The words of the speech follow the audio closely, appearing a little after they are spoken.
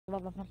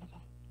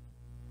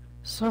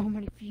So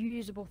many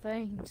usable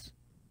things.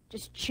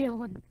 Just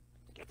chilling.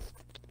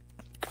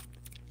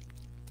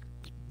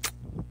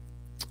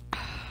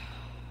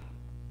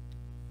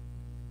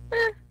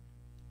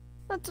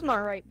 That's an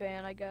alright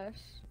band, I guess.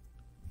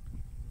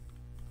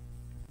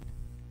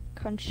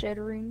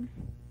 Considering.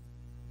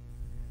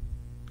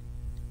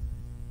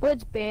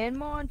 Let's ban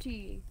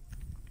Monty.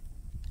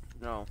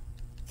 No.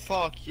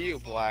 Fuck you,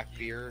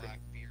 Blackbeard.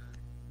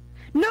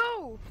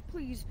 No!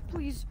 Please,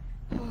 please.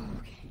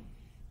 Okay.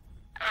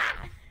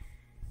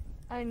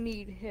 I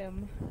need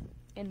him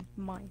in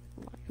my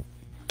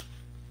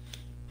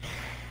life.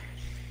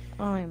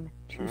 I'm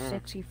too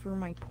sexy for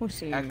my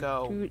pussy.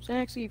 Echo. Too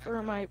sexy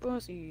for my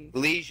pussy.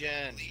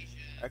 Legion.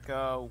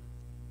 Echo.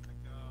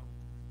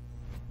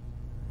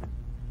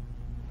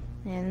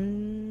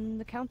 And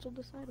the council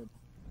decided.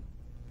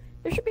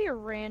 There should be a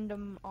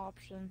random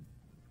option.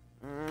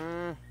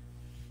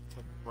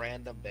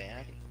 Random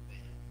ban.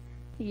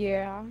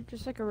 Yeah,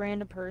 just like a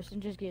random person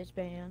just gets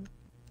banned.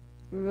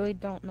 We really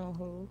don't know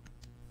who.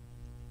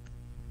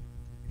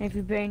 And if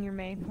you ban your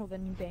main, well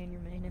then you ban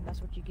your main, and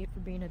that's what you get for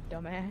being a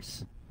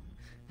dumbass.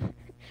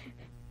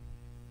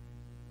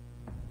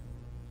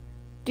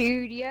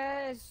 Dude,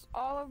 yes,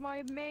 all of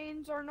my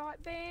mains are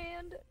not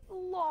banned.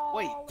 LOL.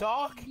 Wait,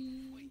 Doc?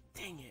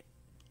 Dang it.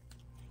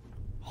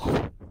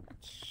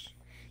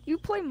 You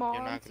play Monty.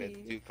 You're not gonna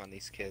duke on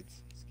these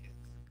kids.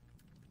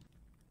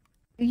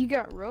 You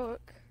got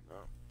Rook. No,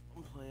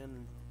 I'm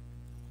playing.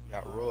 You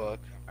got Rook.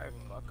 I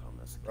fuck on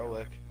this.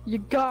 Roic. You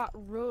got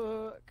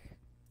Rook.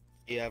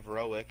 You have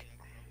Roic.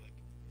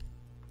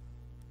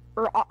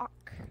 Rock.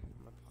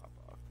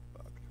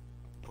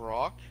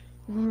 Brock.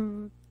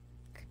 Rook.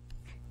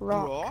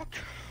 Rock.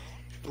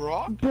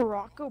 Brock.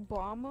 Barack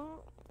Obama.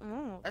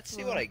 Oh, Let's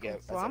see what I get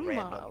as a Obama,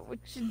 random. what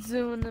you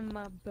doing in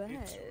my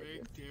bed?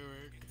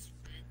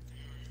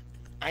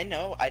 I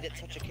know. I didn't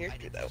touch a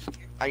character though.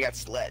 I got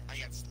Sledge.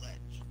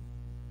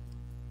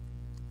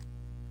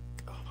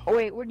 Oh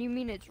wait, what do you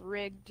mean it's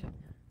rigged?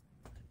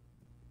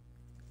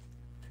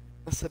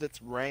 I said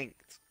it's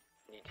ranked.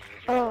 Need to use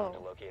your drone Oh. to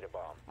locate a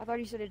bomb. I thought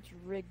you said it's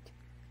rigged.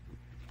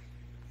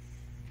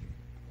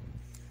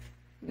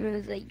 It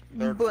was like,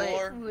 Third but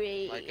floor,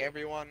 wait. like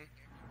everyone.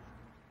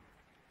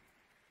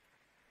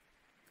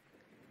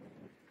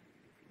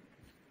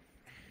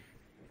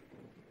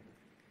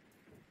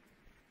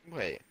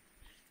 Wait,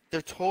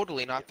 they're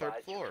totally not third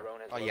Advise your floor. drone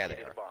has Oh yeah, they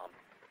located are. a bomb.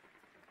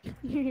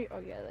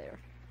 Oh yeah, they are.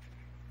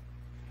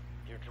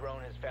 Your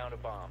drone has found a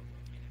bomb.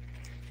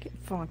 Get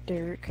fucked,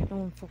 Eric. No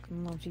one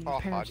fucking loves you. Your Oh,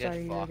 parents died a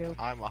get year fucked. ago.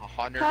 I'm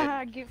 100.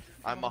 Haha, get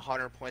I'm fucked.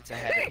 100 points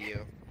ahead of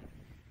you.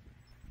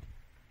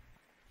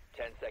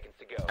 10 seconds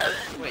to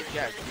go. Wait,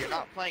 Jack, you're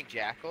not playing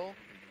Jackal?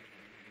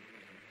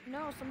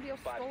 No, somebody else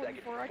 5 stole it seconds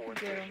before I before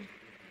could get him. insertion.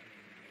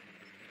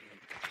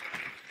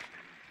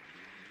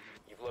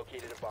 You've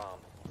located a bomb.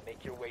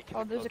 Make your way to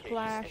Oh, its there's a location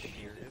clash. and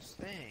defuse it. This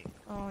thing.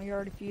 Oh, you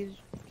already fused.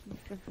 You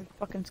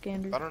fucking I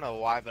scanned. don't know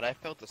why, but I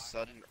felt a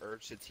sudden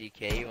urge to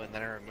TK you, and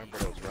then I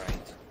remembered it was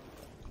right.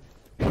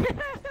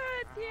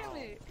 Damn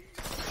it!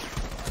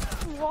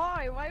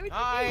 Why? Why would you do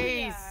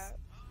Nice! that?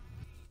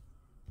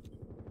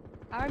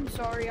 I'm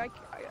sorry, I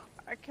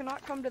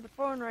cannot come to the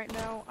phone right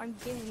now. I'm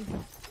gay.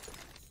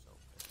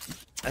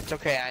 That's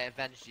okay, I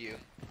avenged you.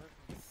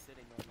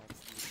 Sitting on that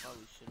seat,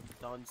 probably should have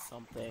done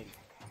something.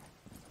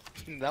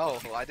 No,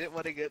 I didn't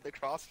want to get the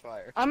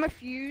crossfire. I'm a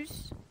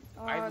fuse.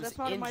 I was That's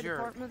not in my injured.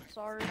 department,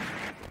 sorry.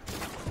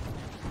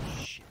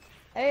 Shit.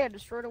 Hey, I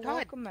destroyed a God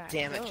welcome mat.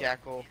 damn it, Look.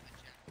 Jackal.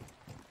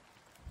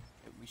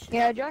 We should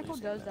Yeah, not be Jackal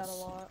losing does that a this.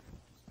 lot.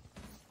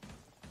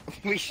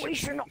 We We should.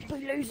 should not be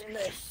losing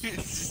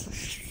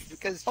this.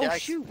 Because Oh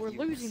Jack, shoot, we're you-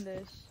 losing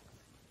this.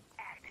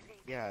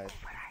 Yeah.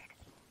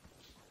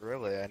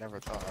 Really, I never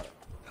thought.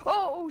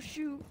 Oh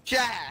shoot.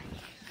 Jack!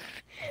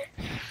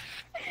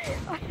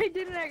 I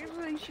didn't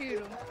actually shoot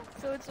him,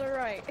 so it's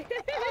alright.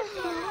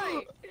 It's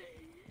alright.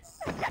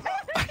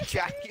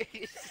 Jack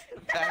is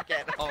back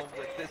at home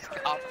with his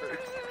coppers.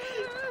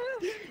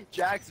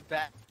 Jack's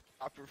back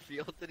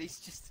Copperfield, and he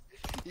just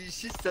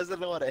doesn't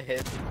know how to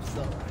hit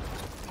himself.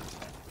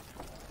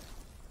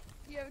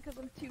 Yeah, because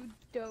I'm too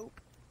dope.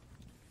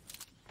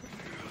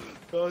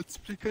 Oh, it's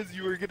because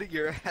you were getting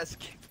your ass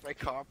kicked by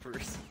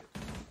coppers.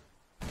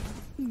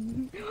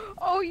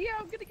 Oh yeah,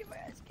 I'm gonna get my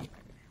ass kicked.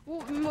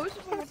 Well, most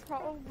of them are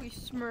probably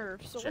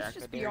Smurfs, so Jack, let's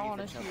just I be dare you to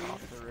honest jump here.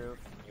 off the roof.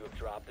 You have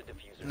dropped the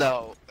diffuser.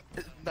 No,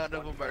 none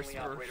of One them are friendly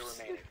operator Smurfs.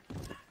 remaining.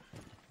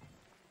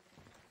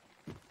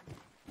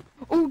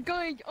 Oh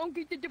guys, I'll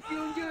get the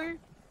diffuser.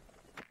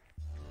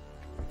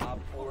 Op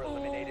 4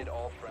 eliminated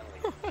all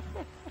friendly.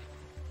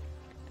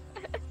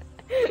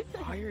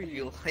 Why are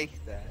you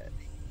like that?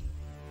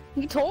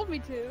 He told me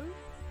to.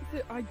 He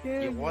said, I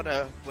dare You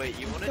wanna wait?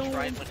 You wanna Don't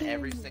try and win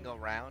every do it. single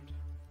round?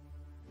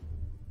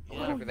 Oh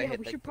Whenever they yeah, hit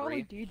we like should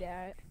probably 3? do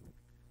that.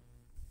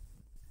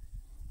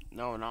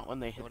 No, not when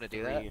they hit wanna 3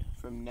 do that?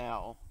 from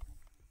now.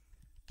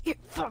 Get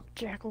fucked,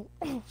 Jackal.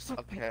 Oh,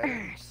 suck my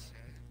Okay. ass.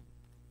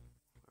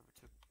 Whoever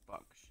took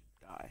Buck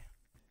should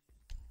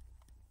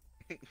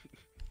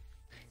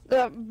die.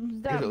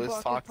 That It was Buck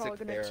is Toxic probably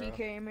gonna Pharaoh.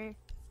 TK me.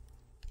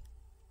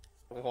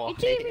 Why?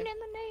 It's even in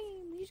the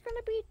name. He's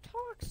gonna be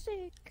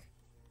toxic.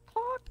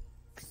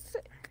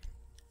 Toxic.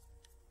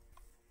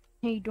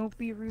 Hey, don't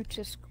be rude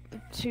to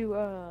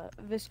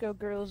Visco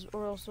girls,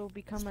 or else will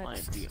become a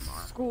It's fine,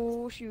 DMR.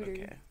 school shooter.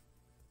 Okay.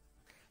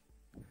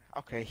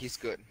 Okay, he's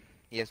good.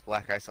 He has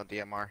black ice on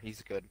DMR.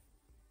 He's good.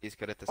 He's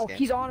good at this Oh, game.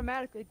 he's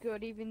automatically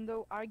good, even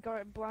though I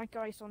got black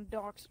ice on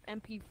Doc's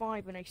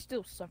MP5 and I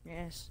still suck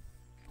ass.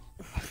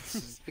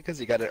 It's because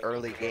you got an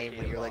early game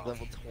when you're like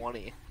level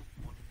 20.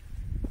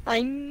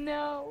 I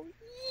know.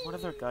 What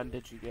other gun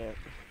did you get?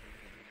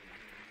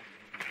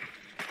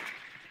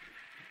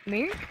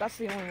 Me? That's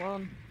the only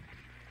one.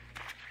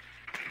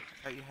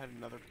 I thought you had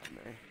another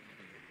primary.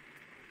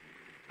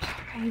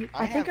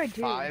 I think I have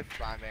do. 5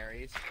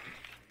 primaries.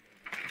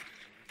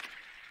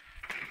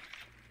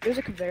 There's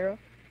a Caveira.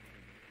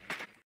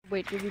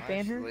 Wait, did we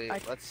ban her? Actually,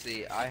 let's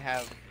see. I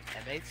have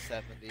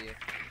M870,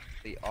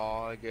 the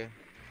AUG,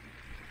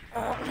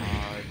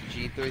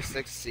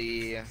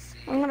 G36C,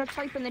 I'm gonna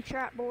type in the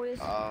chat, boys.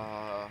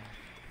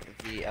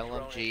 the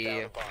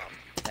LMG,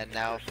 and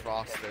now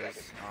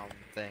Froster's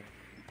thing.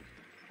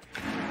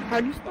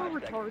 How do you spell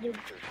retarded?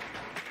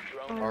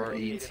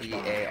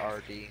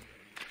 RETARD.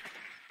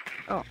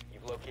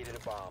 You've located a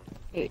bomb.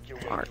 Make your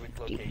way to its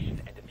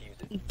location and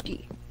defuse it.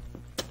 E-D.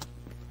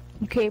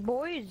 Okay,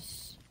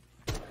 boys.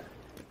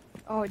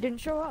 Oh, it didn't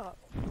show up.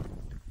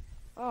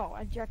 Oh,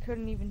 I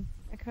couldn't even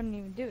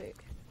do it.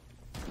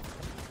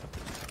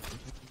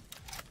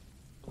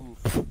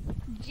 Oof.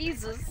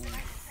 Jesus.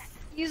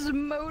 You just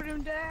mowed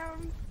him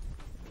down.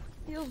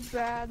 Feels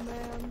bad,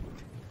 man.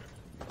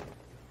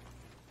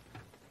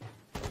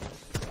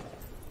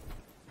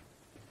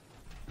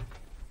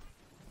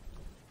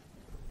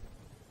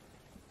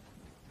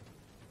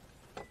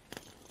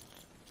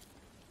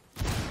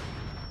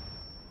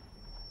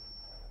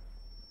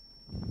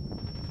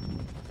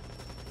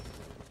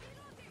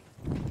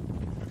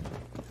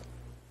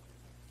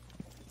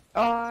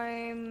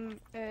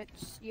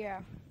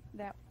 Yeah,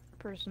 that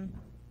person.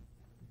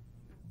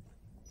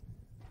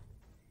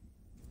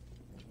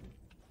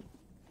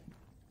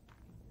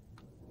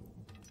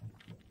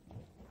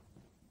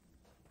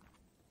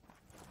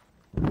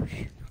 That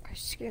guy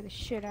scared the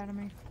shit out of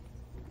me.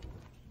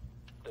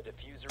 The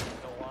diffuser is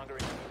no longer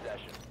in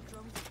possession.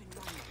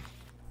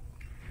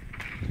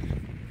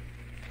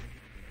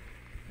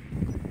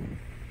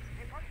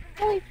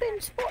 I've been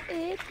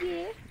spotted,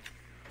 yeah.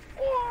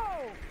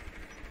 Whoa!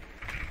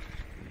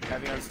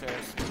 Heavy on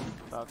stairs.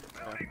 About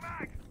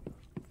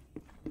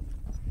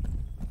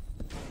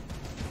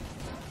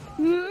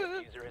The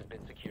diffuser has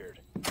been secured.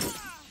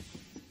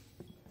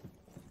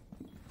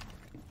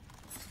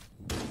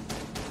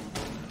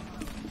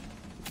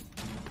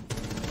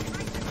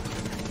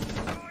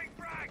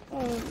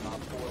 Oh, Op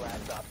 4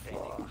 last stop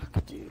standing.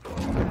 fuck, dude.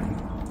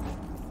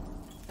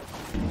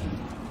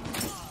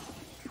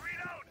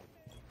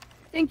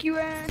 Thank you,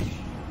 Ash.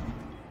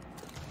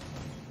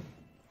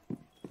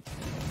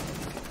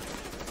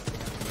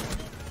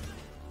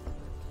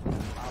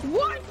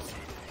 What?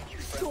 You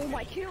stole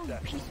my kill, you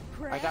piece of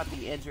crap. I got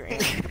the enter and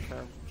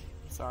confirm.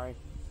 Sorry.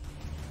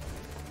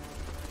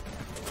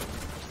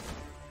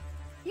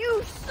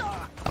 You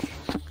suck.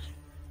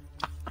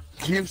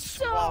 You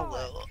suck.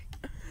 swallow.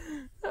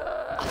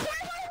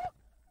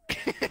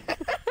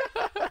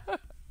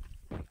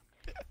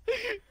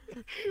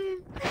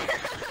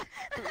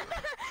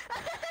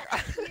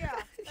 Yeah,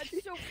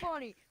 that's so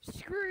funny.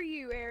 Screw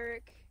you,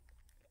 Eric.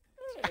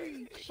 Screw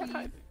you, Chief.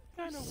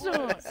 Kind of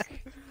Suck.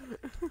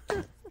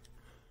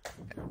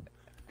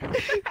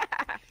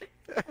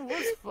 It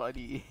was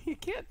funny. You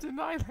can't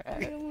deny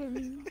that.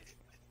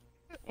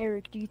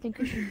 Eric, do you think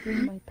I should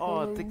bring my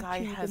pillow Oh, the guy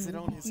to has the it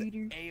on his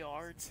theater?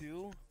 AR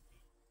too?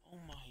 Oh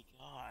my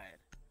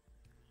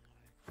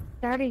god.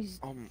 That is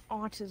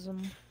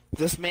autism.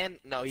 This man,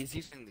 no, he's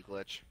using the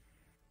glitch.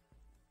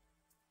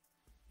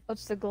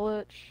 What's the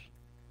glitch?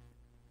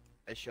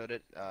 I showed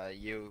it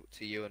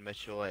to you and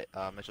Mitchell at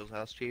Mitchell's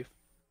house, Chief.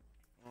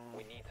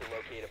 We need to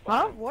locate a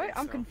Huh? bomb. What? think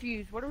I'm so.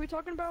 confused. What are we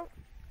talking about?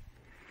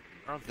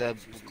 The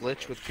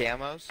glitch with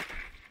camos.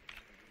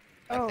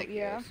 I Oh, think it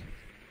yeah. is.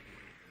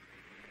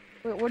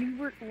 Wait, what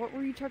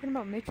were you talking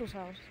about Mitchell's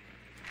house?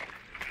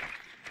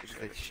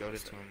 They showed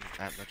it to him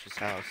at Mitchell's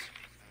house.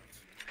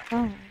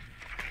 Oh.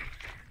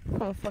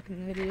 I'm a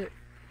fucking idiot.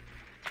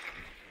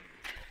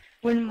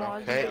 When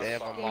Mozzie Okay, got they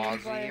have a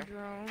scanned by a Mozzie.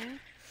 drone.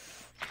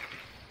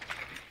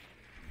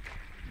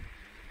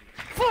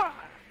 Fuck!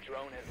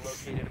 Drone has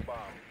located a bomb.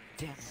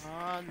 Damn.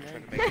 On Trying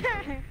then. to make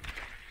it-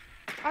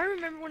 I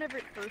remember whenever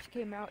it first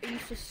came out, it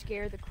used to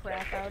scare the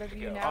crap out of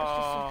you. Oh, Now it's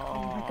just like,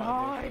 oh my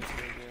god.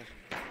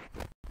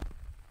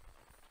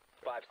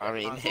 5 I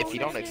mean, seconds. if you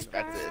don't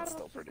expect it, it's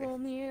still pretty.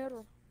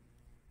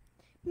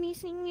 He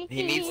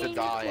He needs to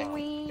die. His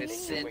Wait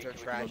sins to are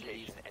its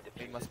tragedies. location and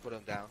We defuse must it. put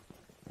him down.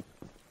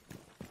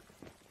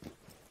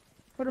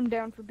 Put him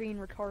down for being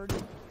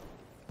retarded.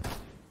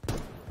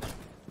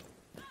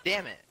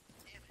 Damn it!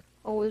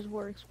 Always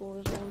works,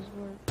 boys. Always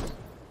works.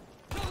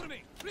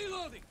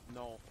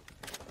 No.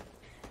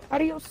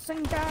 Adios,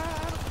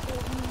 Singard.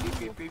 Beep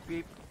beep beep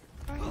beep.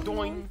 I don't know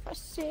Doing. if I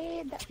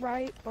said that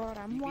right, but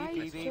I'm Beep, beep, white,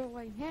 beep, beep. so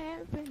I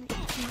have an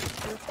excuse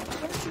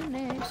for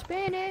learning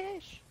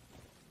Spanish.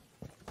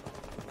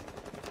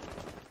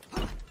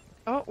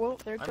 Oh, well,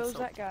 there I'm goes so-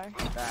 that guy.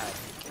 Bad.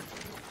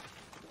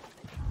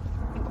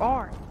 You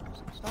aren't.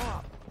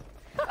 Stop.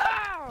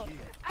 Ow!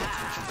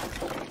 Ah!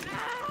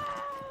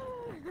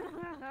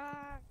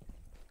 Ah!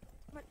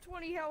 I'm at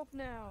 20 health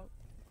now.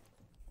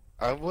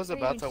 I was I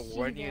about to didn't see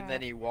warn you, and that.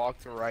 then he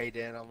walked right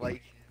in. I'm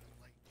like,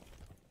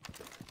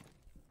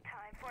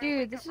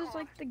 Dude, this is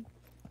like the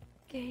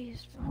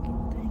gayest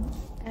fucking thing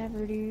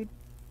ever, dude.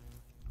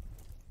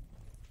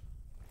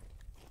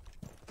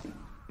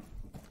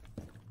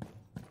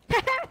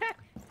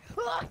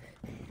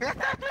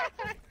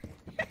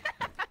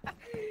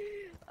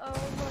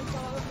 Oh my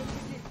god,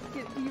 I'm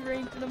gonna get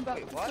D-ranked and I'm about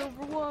Wait, to what?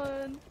 silver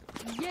 1.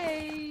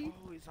 Yay!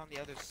 oh, he's on the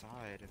other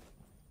side.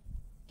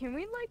 Can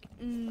we like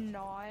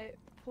not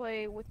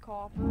play with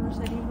coppers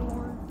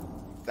anymore?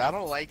 I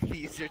don't like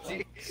these. They're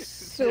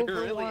Silver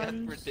really ones.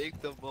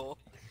 unpredictable.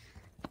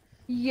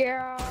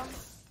 Yeah.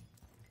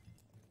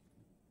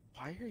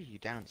 Why are you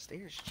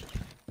downstairs, Chief?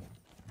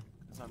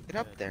 'Cause I'm Get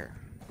up good. there.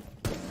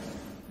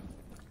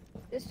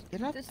 This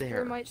Get up this there.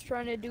 thermite's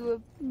trying to do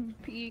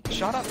a peek. and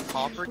Shut up, just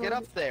Copper. Get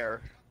up explode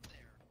there.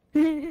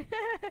 it.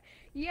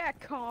 Yeah,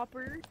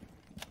 Copper.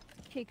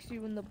 Kicks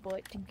you in the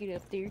butt to get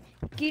up there.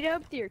 Get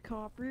up there,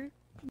 Copper.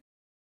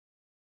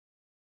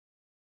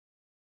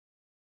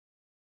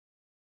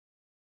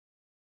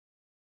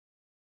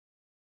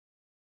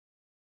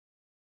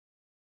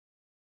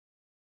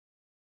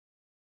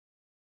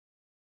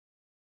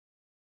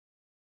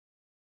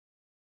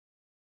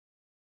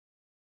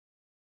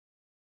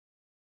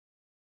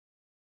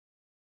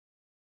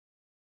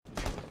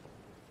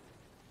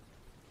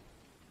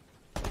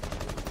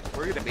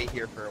 We're gonna be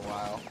here for a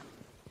while.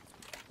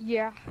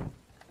 Yeah.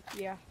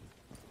 Yeah.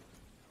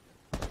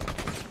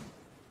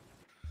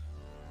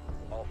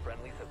 All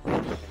friendlies have been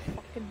eliminated.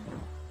 Fucking.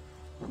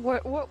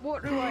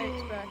 What do I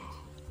expect?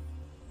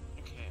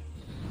 Okay.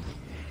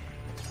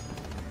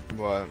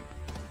 What?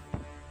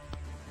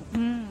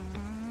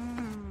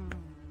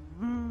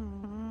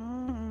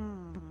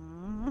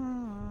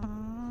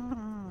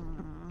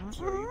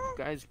 So are you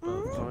guys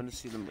both going to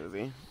see the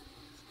movie?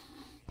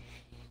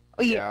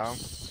 Oh, Yeah.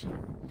 yes.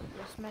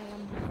 Yes,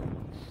 ma'am.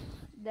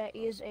 That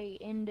is a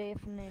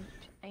indefinite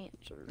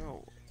answer.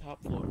 No,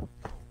 top floor.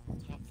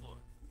 Top floor.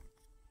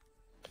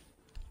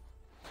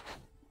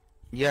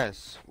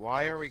 Yes.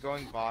 Why are we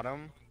going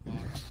bottom?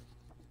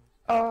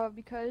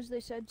 Because they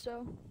said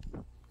so.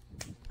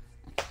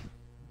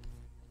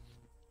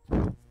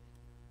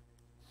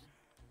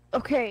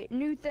 Okay,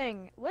 new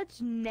thing.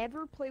 Let's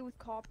never play with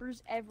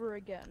coppers ever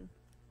again.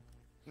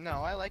 No,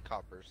 I like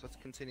coppers. Let's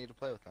continue to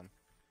play with them.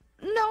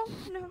 No.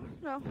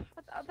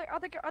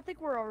 I think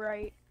we're all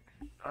right.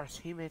 Our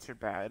teammates are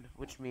bad,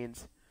 which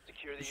means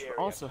Secure we the should area.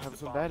 also Keep have the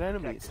some bomb bad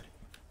protected. enemies.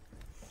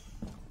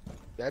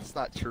 That's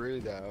not true,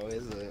 though,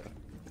 is it?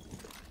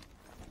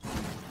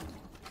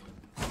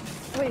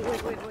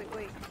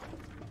 Wait.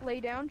 Lay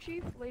down,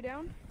 Chief. Lay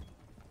down.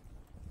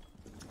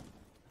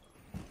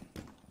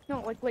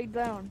 No, like lay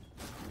down.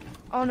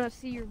 I wanna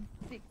see your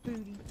thick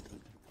booty.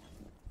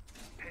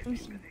 Let me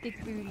see your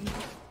thick booty.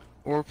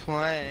 We're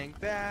playing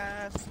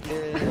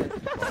basketball.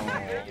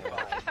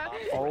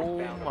 Oh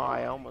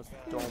my, I almost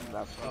domed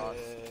that frost.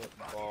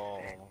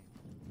 Basketball.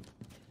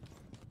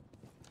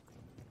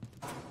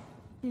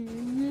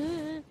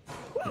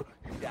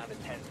 Down to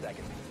 10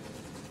 seconds.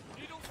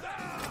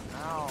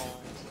 Ow.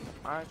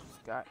 I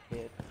just got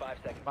hit 5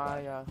 seconds. by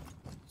a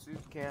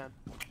soup can.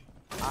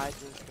 I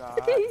just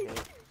got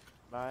hit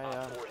by a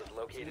Op 4 has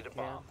located a soup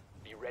can. bomb.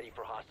 Be ready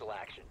for hostile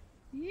action.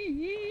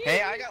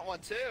 Hey, I got one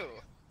too.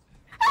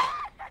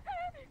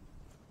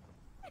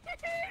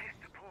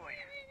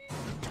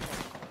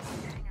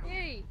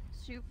 Hey,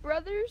 Soup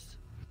Brothers.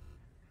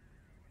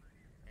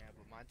 Yeah,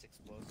 but mine's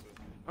explosive.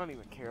 I don't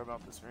even care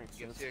about this rank, so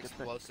Gives let's you skip it.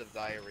 explosive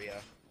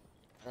diarrhea.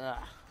 Ugh.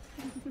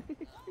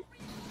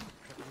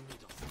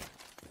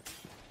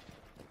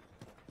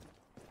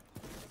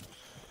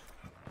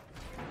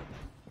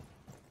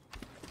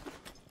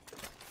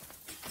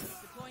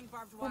 Deploying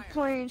barbed We're wire.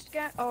 playing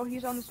scat. Oh,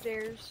 he's on the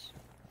stairs.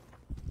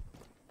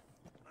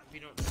 We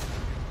don't see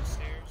the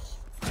stairs.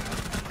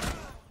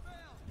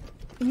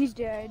 He's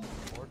dead.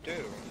 Or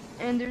do.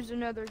 And there's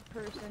another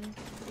person.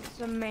 It's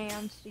a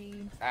man,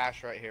 Steve.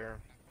 Ash right here.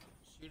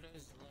 Shoot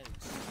his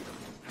legs.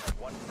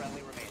 One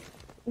friendly remaining.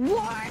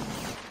 What?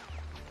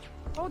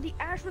 Oh, the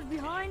ash was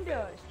behind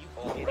us.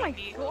 All Oh hit my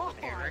the god.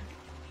 Eric.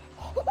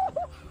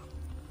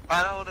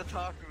 I don't want to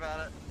talk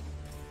about it.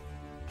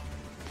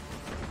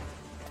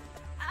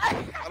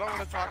 I don't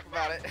want to talk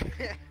about it.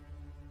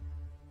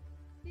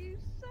 You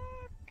suck.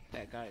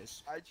 That guy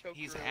is. I choked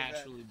He's really bad.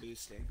 actually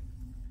boosting.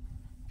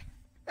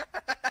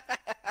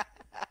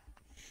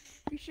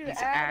 You should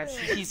add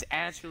it. He's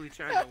actually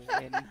trying to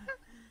win.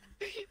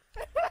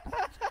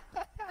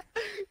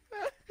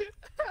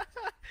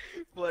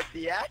 What,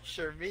 the Ash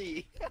or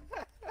me?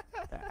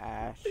 The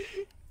Ash.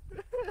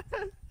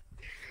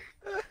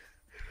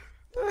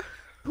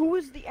 Who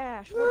is the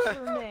Ash? What's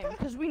her name?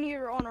 Because we need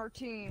her on our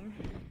team.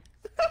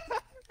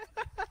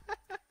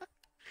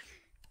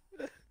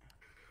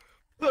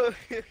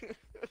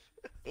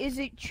 Is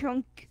it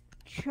Chunk?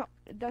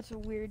 That's a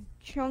weird.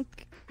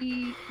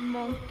 Chunky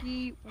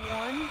Monkey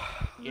 1?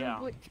 Yeah.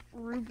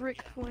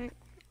 Rubric 20.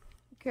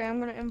 Okay, I'm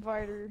gonna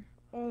invite her.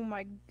 Oh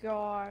my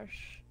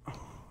gosh.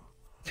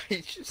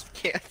 You just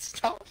can't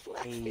stop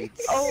laughing.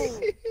 Oh,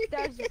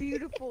 that's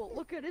beautiful.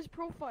 Look at his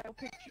profile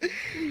picture.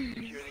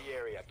 Secure the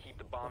area. Keep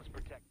the bombs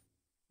protected.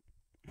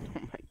 Oh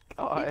my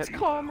god. It's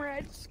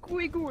Comrade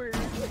Squidward.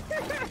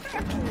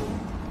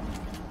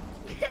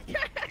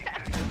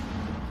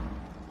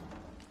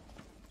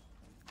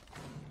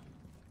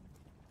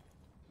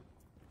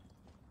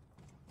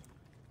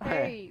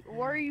 Hey,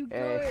 why are you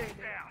good,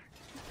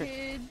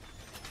 kid?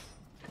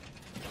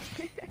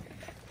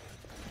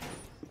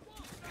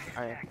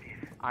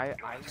 I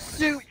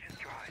Soup.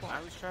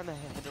 I was trying to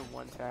hit a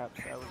one tap,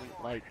 so I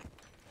wasn't like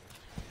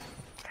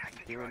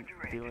doing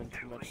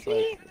too much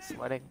like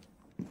sweating.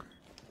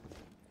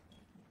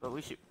 But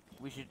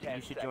you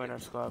should join our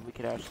squad. We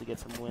could actually get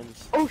some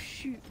wins. Oh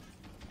shoot.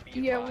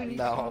 Be Yeah, we advised, need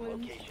No. some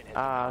wins. location has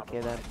Ah, been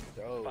okay then.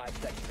 Dope. 5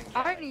 seconds and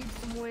I counting. need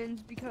some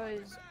wins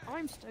because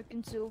I'm stuck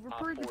in Silver Op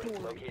 4 has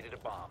Purgatory. located a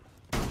bomb.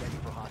 Ready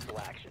for hostile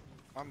action.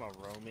 I'm a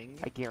roaming.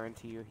 I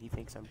guarantee you, he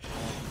thinks I'm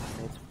trash,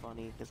 and it's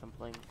funny because I'm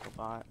playing a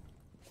bot.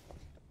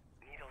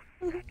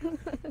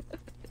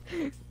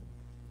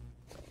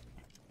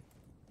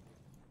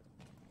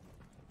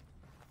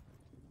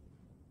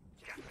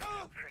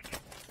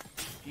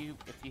 If you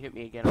hit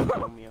me again, I'll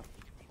film you.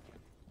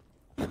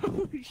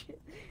 Oh shit.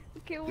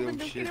 Okay, well then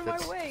don't get in my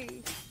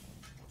way.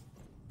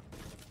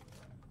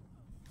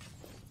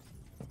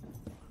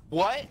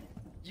 What?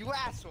 You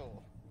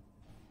asshole!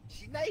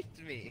 She knifed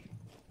me.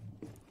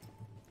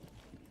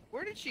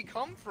 Where did she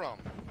come from?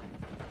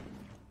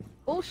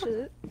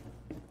 Bullshit.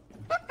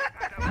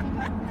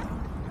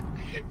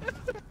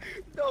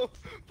 No,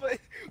 but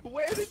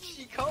where did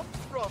she come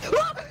from?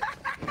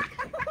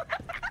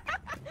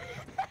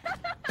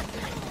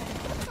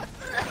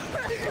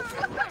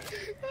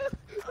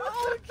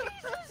 Oh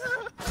Jesus!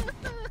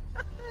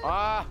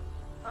 Ah!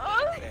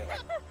 Oh,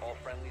 All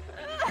friendlies have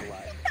been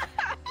neutralized.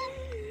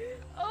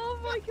 oh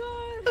my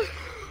god!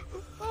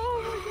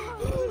 Oh my god!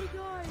 Oh my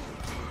god!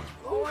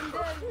 Oh, I'm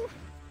dead.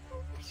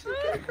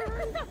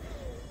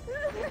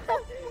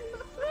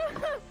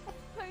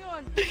 Hang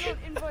on, don't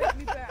invite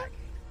me back.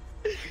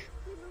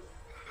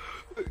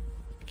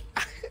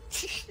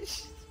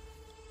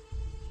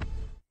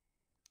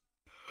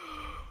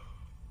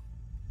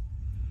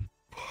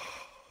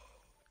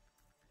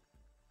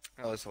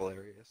 That was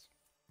hilarious.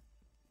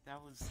 That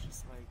was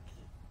just like...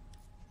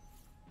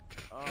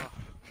 Oh.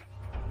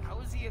 How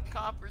is he a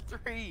copper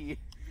 3?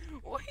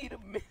 Wait a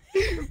minute.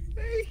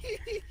 Wait,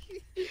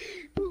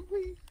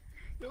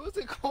 it was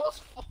a close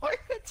fight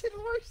that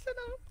didn't work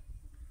enough.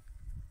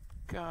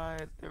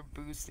 God, they're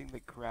boosting the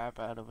crap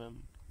out of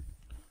him.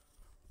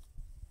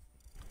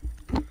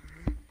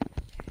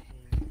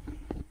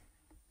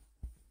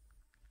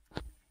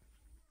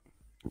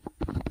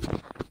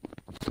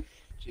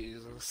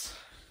 Jesus.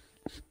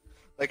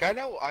 Like, I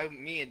know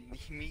me,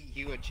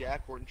 you, and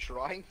Jack weren't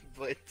trying,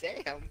 but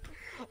damn,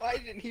 I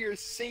didn't hear a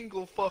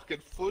single fucking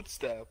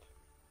footstep.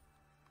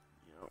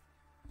 Yep.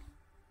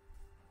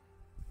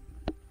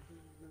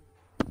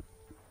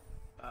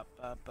 Up,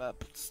 up,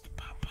 up,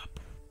 pop, pop.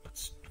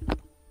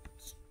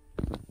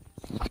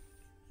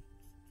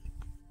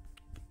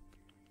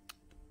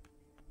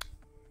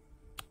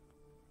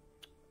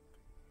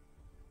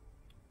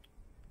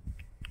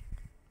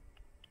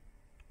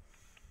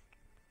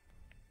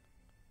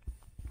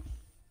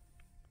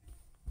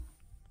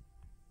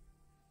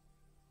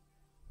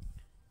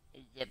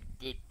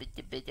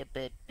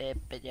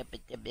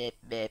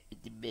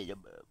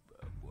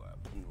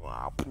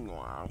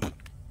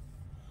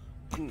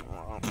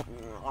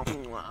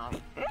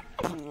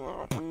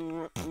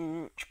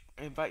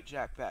 Invite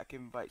Jack back,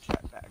 invite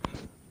Jack back.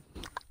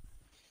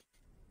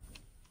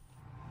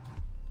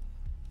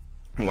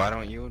 Why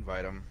don't you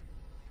invite him?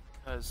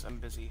 Because I'm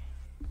busy.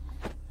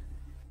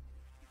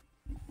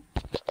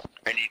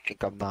 And you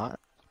think I'm not?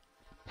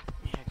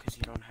 Yeah, because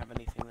you don't have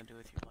anything to do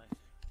with your life.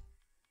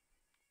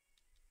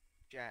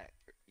 Jack,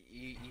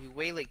 you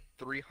weigh like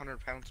 300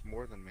 pounds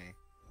more than me.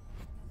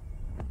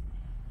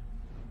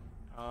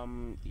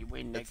 You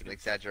weigh That's an negative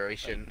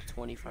exaggeration. like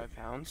 25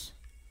 pounds.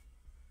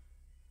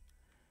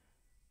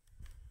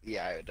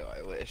 Yeah, I know,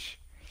 I wish.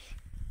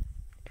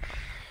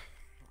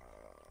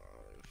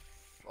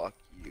 Fuck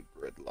you,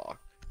 Gridlock.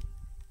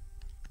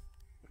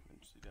 I'm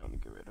just down to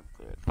get rid of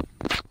it.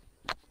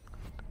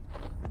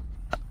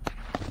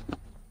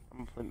 I'm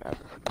gonna play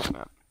Maverick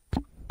map.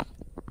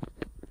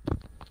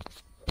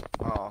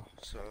 Oh,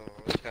 so,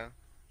 okay.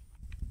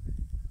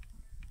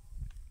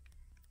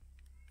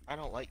 I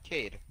don't like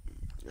Cade.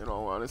 In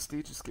all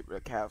honesty, just get rid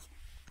of Cav.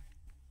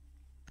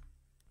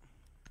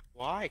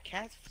 Why?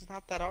 Cat's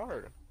not that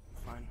hard.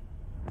 Fine.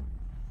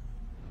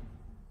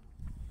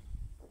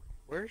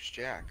 Where's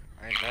Jack?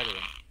 I invited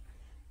him.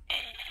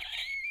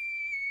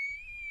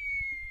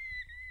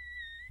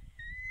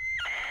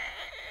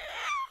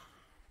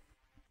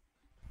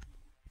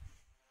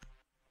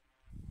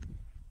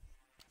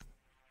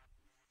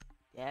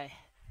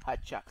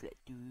 hot chocolate.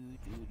 Do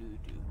do do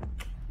do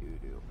do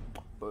do.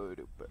 Boo,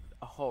 do, boo.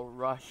 A whole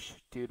rush,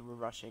 dude. We're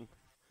rushing.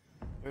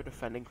 We're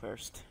defending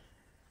first.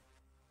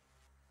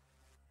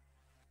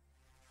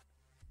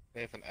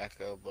 They have an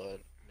echo, but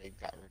they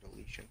got rid of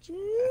Legion.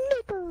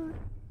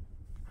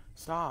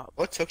 Stop.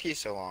 What took you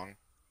so long?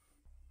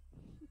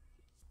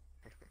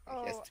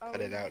 Oh, He has to I cut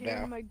was it out doing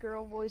now. my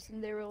girl voice,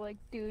 and they were like,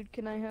 "Dude,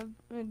 can I have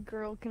a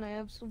girl? Can I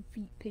have some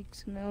feet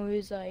pics?" And I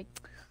was like,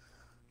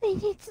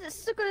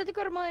 It's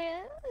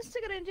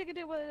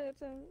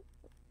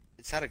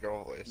not a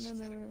girl voice.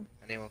 No.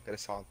 Anyone could have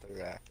saw through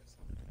that.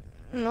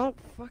 No,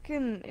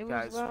 fucking, it was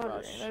Guys, louder,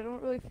 rush. and I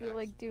don't really feel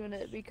like doing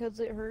it because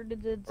it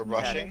hurted its We're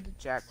rushing?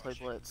 Jack, play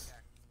blitz.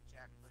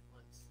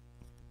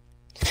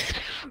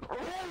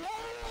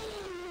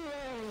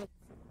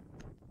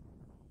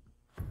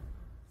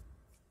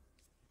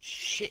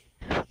 Shit.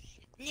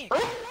 It's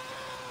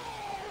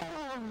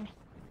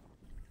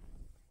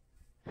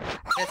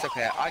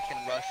okay. I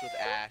can rush with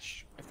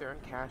Ash. If they're in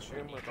cash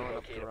room, we're going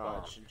up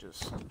garage and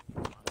just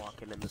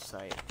walking in the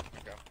site.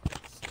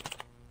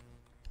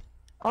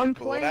 I'm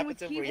But what playing with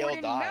happens if we keyboard all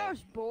and die?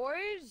 mouse,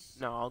 boys!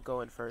 No, I'll go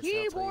in first. and I'll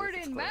tell you Keyboard if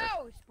it's and clear.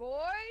 mouse,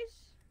 boys!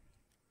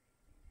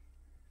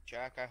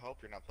 Jack, I hope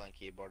you're not playing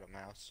keyboard and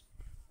mouse.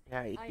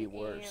 Yeah, it'd I be am,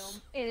 worse.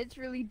 and it's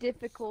really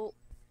difficult.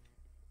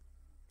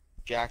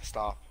 Jack,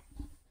 stop.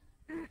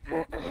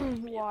 Why?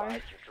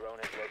 Advise your drone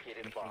has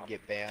located a You bomb. can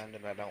get banned,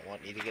 and I don't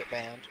want you to get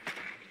banned.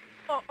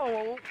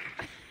 Uh-oh.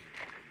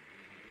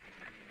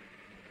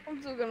 I'm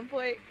still gonna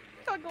play.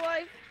 Talk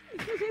life.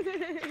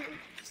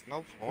 There's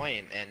no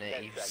point in it.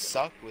 10 You seconds.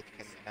 suck with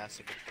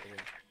Master Control.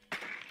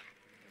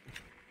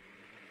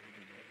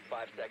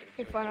 5 seconds.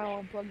 Okay, fine,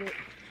 I'll unplug it.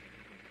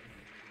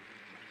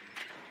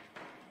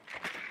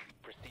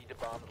 Proceed to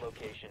bomb's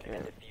location Yeah.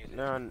 and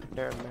defuse it.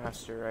 They're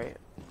master, right?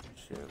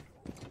 Shoot.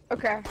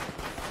 Okay.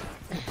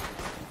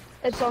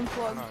 It's Oh,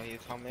 unplugged. no, you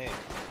tell me.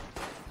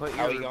 Put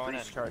How are your you going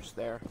breach in? charge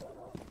there.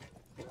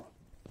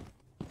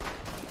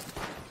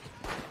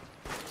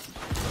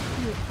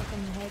 You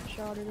fucking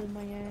headshotted in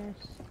my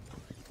ass.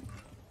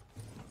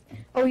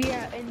 Oh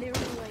yeah, and they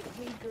were like,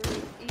 "Hey girl,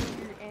 is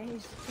your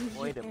ass,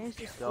 Way to is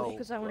go,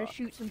 because I want Brock. to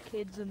shoot some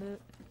kids in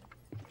it."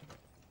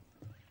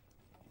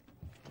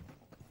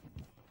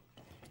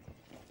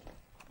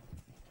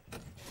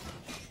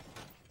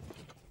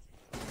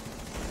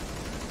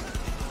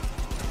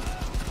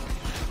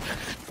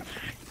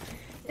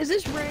 Is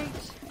this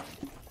ranked?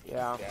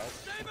 Yeah.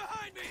 Yes.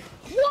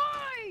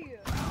 Why?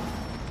 I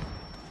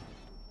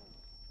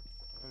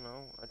don't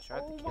know. I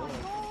tried Oh to kill my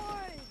him.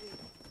 god!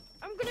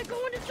 I'm gonna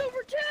go into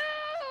silver too!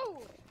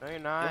 No, you're You're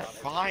not.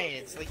 fine.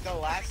 It's like the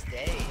last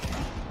day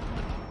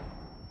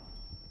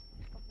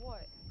Of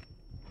what?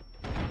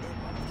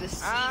 of the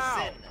season.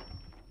 Ow.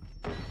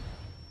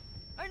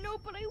 I know,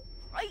 but I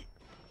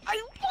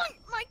want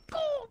my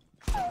gold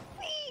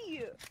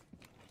trophy!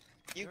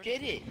 You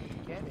get it.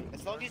 Get it.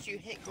 As long as you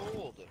hit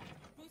gold.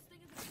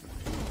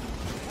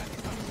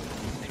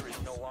 There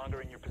is no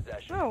longer in your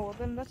possession. Oh, well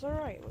then that's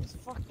alright. Let's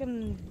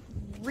fucking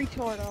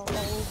retard all over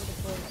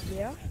the place,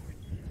 yeah?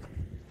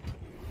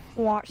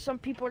 Watch, some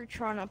people are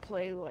trying to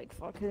play like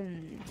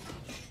fucking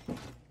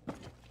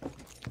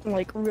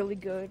like really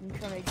good and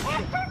trying to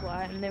get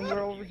flat, and then we're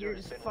over here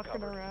just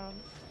fucking around.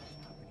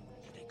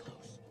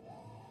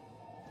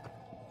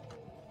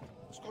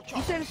 Let's go You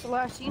chop. said it's the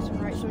last season,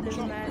 right? So it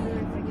doesn't matter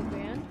if I get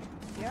banned?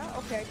 Yeah?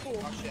 Okay, cool.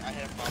 Oh shit, I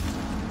hit a problem.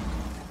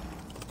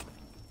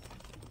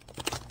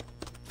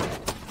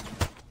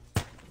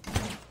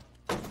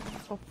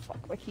 Oh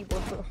fuck, my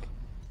keyboard broke.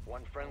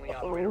 One friendly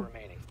operator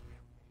remaining.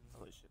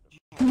 Holy shit.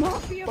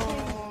 Mafia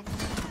Penguin!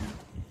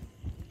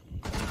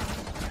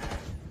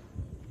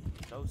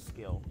 No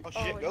skill. Oh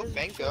shit, Oh, it go doesn't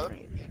Fengo. show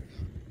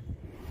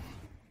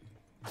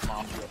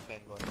Mafia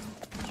Penguin.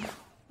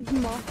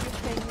 Mafia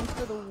Penguin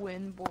for the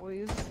win,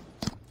 boys.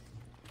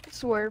 I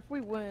swear, if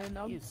we win,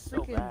 I'll He is so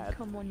freaking bad.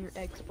 come on your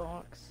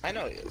Xbox. I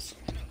know he is.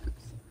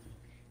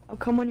 I'll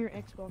come on your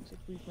Xbox if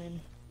we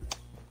win.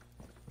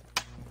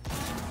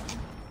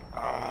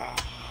 Ah,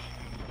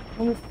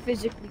 I will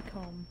physically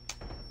come.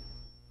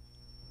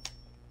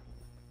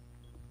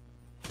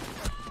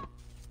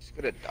 he's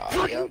gonna die.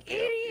 Fucking Yep, yep,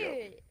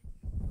 idiot!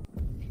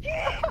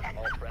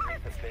 All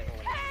friendlies have been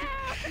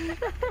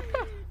eliminated.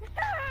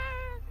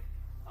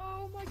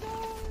 Oh my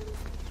god!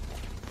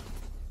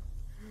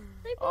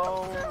 They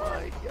Oh both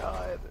died. my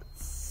god.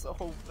 It's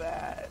so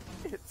bad.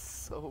 It's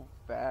so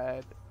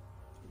bad.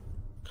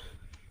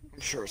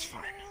 I'm sure it's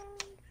fine.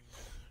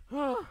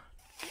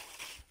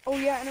 Oh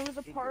yeah, and it was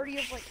a party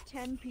of like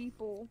 10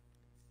 people.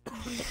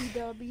 BT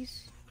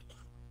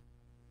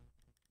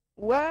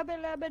Wabba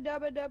labba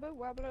dabba dabba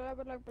wabba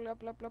labba labba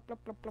labba labba labba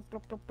labba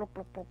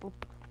labba labba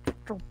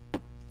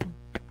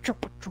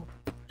labba.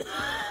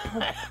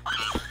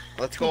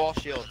 Let's go all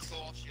shields.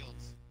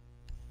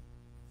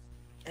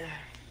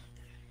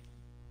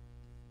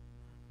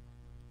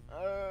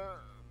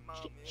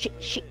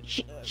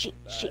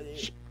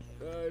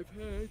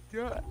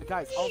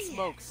 Guys, all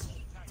smokes.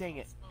 Dang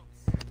it.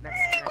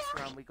 Next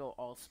round we go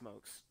all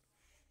smokes.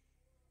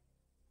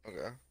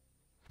 Okay.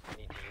 You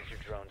need to use your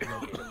drone to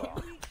locate a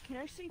bomb. Can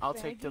I say I'll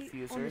take faggot on the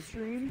diffuser.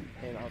 stream?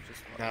 And I'll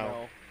just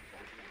No.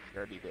 You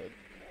already did.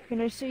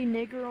 Can I say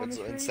nigger on That's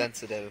the stream?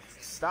 insensitive.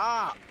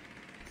 Stop!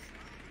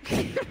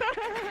 I'm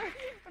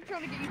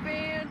trying to get you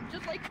banned,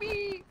 just like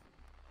me!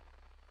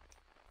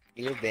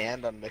 You're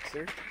banned on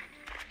Mixer?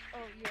 Oh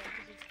yeah,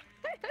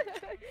 because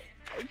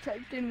it's... I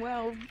typed in,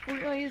 wow,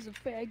 Fortnite is a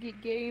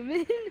faggot game,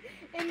 and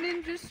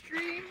Ninja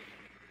stream.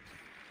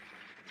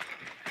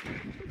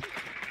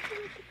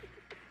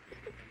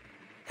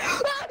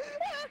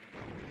 Be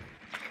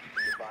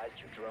advised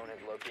your drone has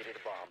located a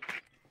bomb.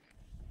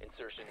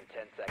 Insertion in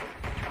 10 seconds.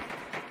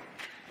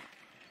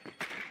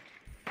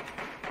 5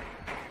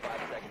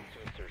 seconds to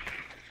insertion.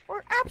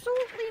 We're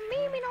absolutely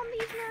memeing on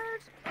these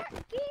nerds!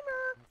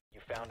 Gamer!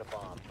 You found a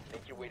bomb.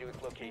 Make your way to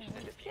its location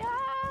and defuse it.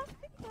 Yeah!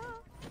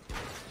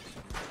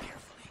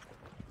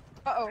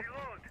 Uh-oh.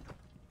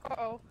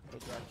 Uh-oh. Hey,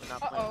 Jack, we're not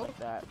playing like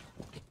that.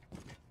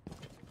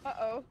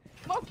 Uh-oh.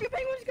 Monkey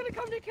Penguin's gonna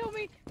come to kill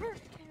me! Help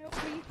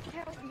me!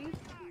 Help me!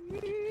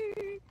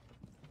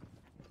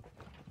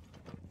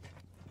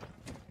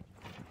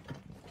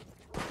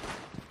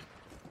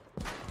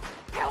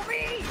 Help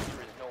me! User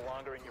is no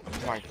longer in your Oh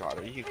possession. my god,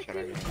 are you I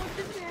kidding me? couldn't let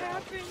this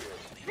happen!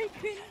 I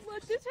couldn't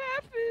let this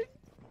happen!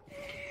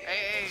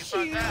 Hey,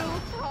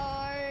 Shield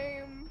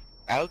time!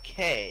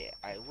 Okay,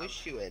 I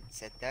wish you had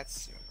said that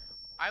sooner.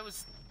 I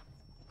was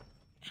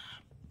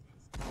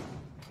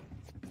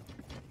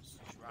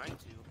trying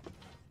to.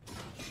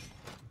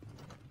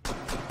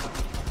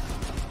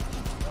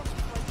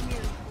 Like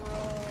here,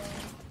 bro.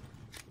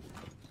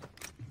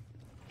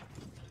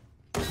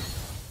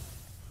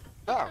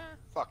 Oh,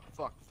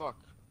 fuck.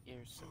 You're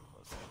so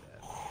close to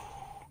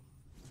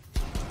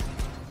that.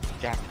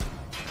 Jack.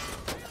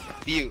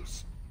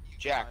 Fuse.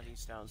 Jack.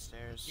 He's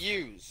downstairs.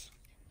 Fuse.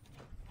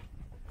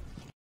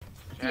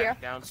 Jack, Yeah.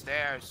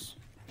 downstairs.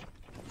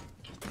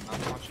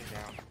 I'm watching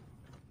now.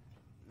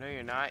 No,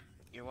 you're not.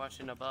 You're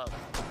watching above.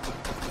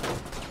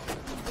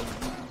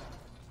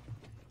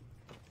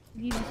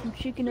 Give you some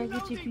chicken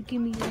nuggets if you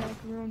give me the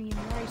macaroni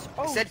and rice.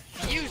 I Oh, said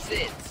fuse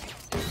it!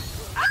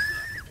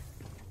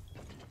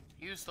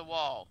 Use the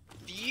wall.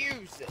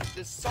 Fuse it!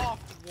 The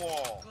soft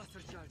wall!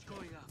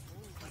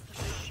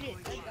 shit,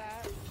 like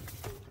that.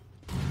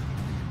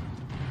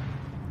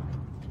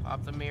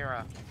 Pop the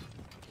mirror.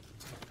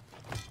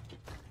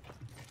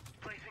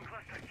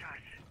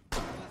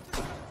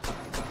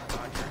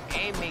 God, your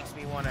aim makes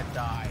me want to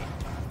die.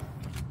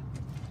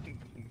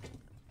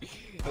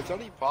 It's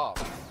only pop.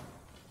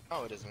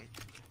 Oh, it isn't.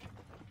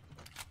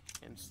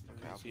 Instant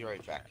Okay, I'll be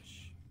right back.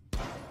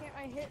 Can't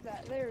I hit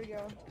that? There we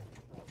go.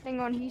 Hang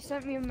on, he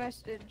sent me a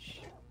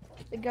message.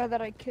 The guy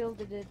that I killed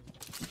did.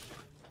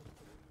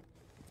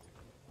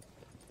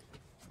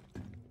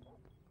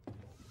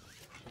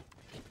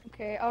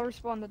 Okay, I'll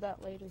respond to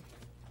that later.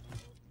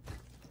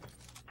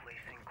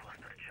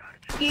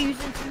 You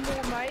using some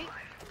more, mate?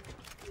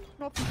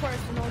 Nothing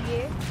personal,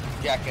 yeah?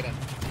 Jack, get in.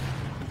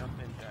 Jump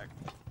in, Jack.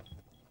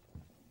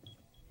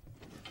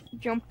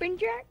 Jumping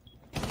jack?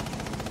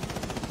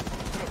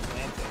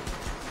 Plant it.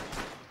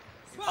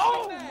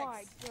 Oh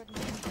my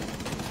goodness.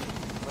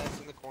 Plant's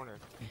in the corner.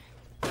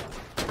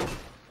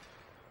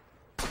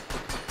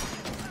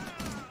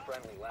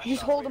 Friendly last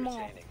Just hold operator them off.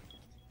 standing.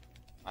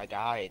 I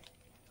died.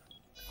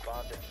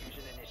 Bomb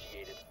diffusion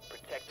initiated.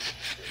 Protect the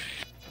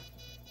diffuser.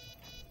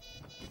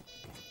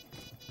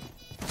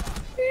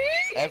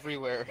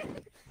 Everywhere.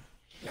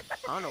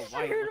 I don't know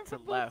why I you heard looked him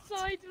to from the left. both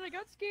sides and I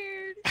got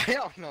scared. I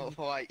don't know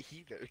why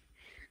either.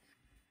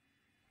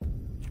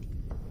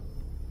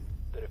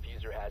 The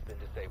diffuser has been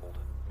disabled.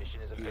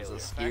 Mission is a He was a failure. The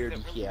fact Scared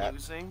that we're cat.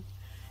 losing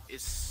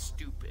is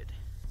stupid.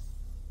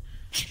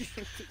 He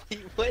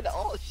went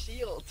all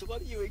shields. What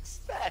do you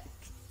expect?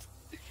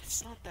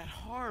 It's not that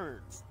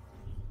hard.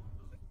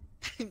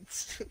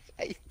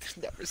 I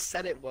never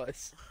said it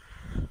was.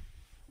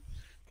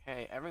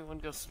 Okay, everyone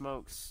go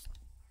smokes.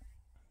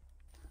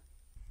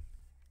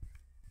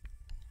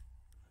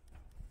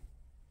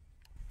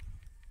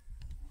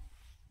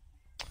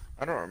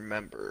 I don't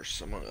remember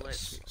someone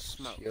Blitz, else.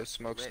 smoke. Yo,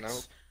 smokes no.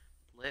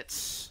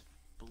 Blitz.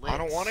 Blitz. I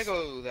don't want to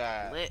go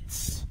that.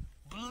 Blitz.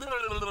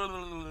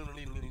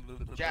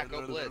 Jack,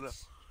 go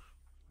blitz.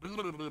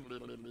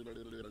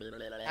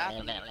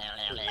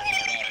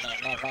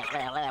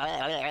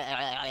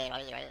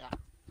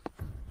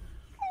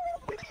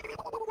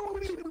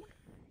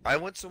 I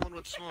want someone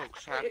with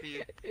smokes.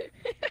 Happy.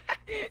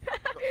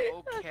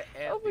 Okay,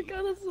 Oh my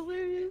god, that's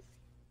hilarious.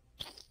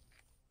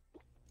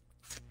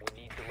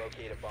 We need to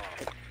locate a bomb.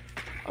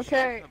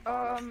 Okay, Check the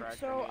bomb frag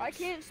so I grenades.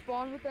 can't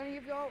spawn with any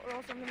of y'all or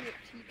else I'm gonna get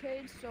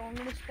TK'd, so I'm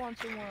gonna spawn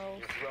somewhere else.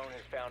 Your drone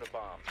has found a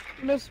bomb.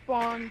 I'm gonna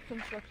spawn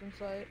construction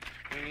site.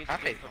 We need to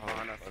Okay, give oh,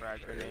 Havana fuck frag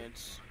you.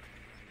 grenades.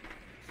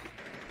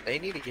 They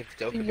need to give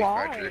Dopey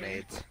Why? frag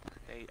grenades.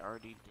 They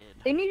already did.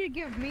 They need to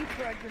give me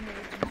frag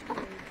grenades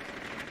instead.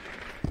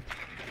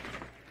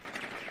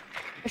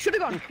 I should've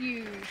gone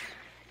fuse.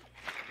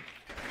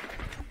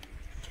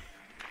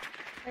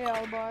 Hey,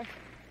 Alibi.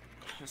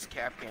 This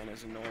Capcan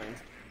is annoying.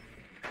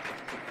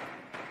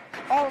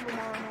 All of them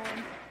are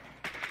annoying.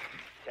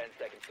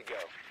 go.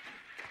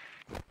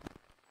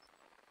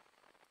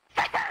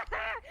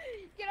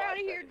 Get out of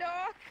here,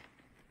 Doc!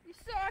 You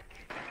suck!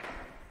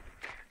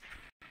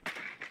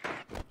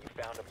 You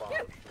found a bomb.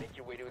 Make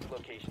your way to its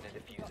location and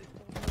defuse it.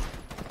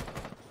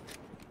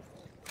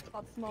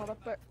 That's not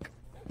epic.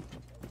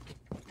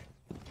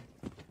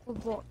 The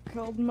bot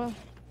killed me.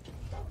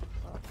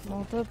 That's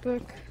not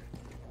epic.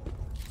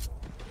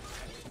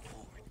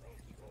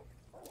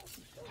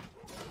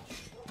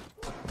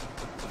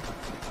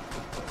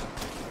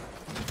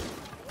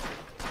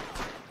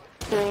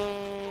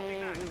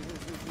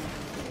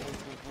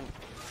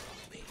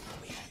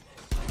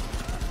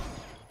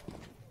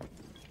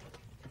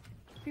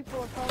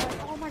 People are probably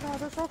like, oh my god,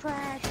 they're so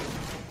trash.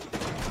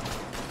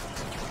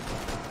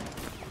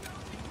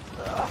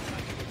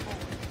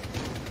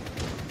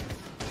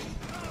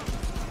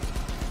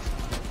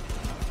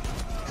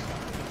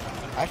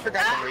 I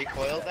forgot to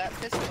recoil that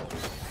pistol.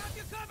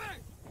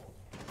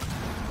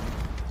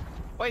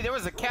 Wait, there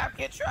was a cap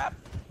get trap?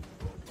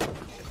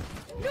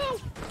 No!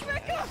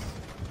 Rebecca!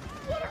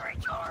 What a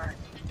retard!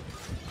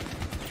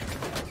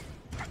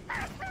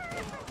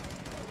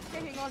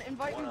 Okay, hang on,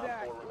 invite me 1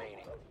 back. op 4 remaining.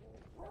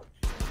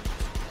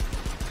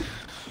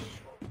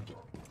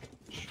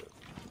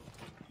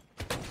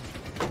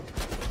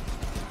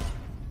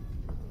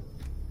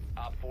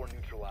 Op 4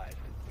 neutralized.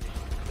 Mission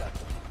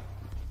successful.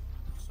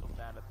 So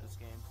bad at this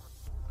game.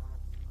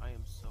 I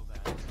am so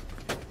bad.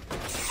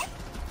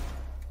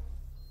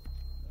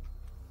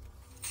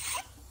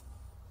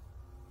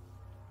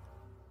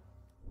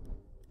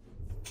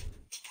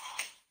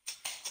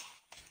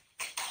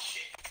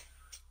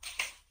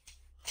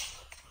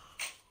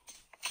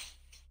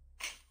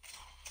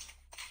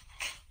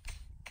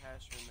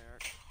 Cash room,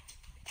 Eric.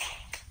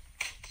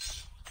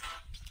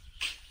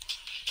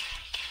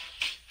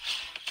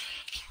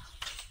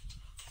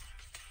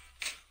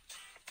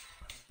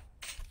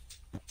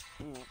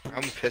 I'm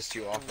gonna piss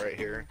you off right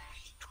here.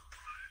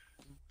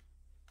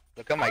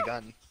 Look at my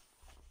gun.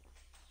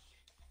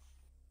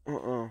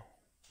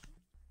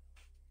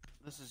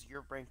 This is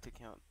your ranked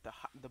account.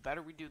 The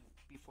better we do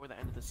before the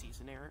end of the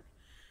season, Eric,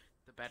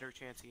 the better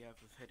chance you have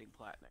of hitting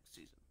plat next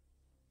season.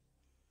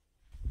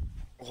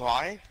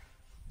 Why?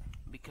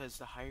 Because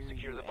the higher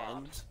Secure you the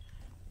bombs.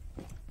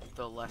 end,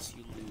 the less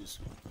you lose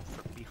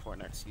before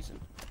next season.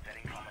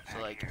 So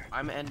like,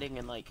 I'm ending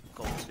in like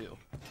gold 2,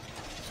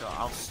 so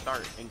I'll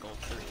start in gold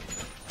 3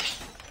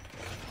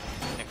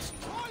 next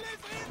season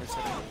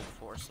instead of gold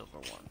 4, silver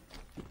 1.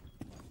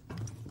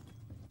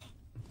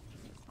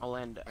 I'll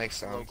end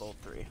Makes low sense. gold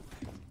 3.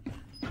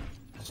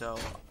 So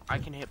I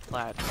can hit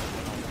plat if I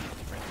win all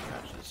the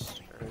ranked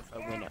matches, or if I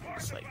win at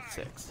least like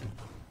 6.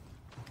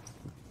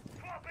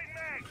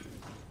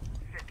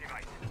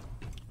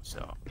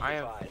 So I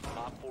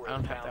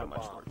don't have that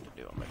much work to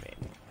do on my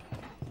main.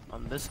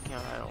 On this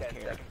account, I don't 10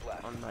 care. seconds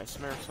left. On my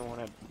Smurfs, I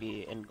want to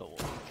be in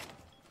gold.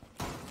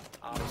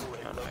 Op 4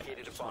 has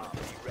located a bomb. Be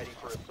ready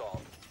for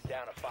assault.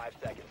 Down to 5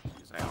 seconds.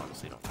 Because I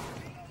honestly don't care.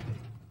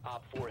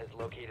 Op 4 has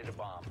located a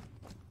bomb.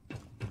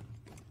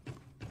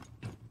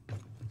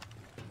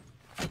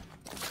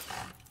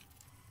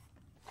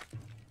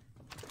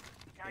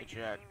 Hey,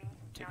 Jack,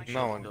 take a No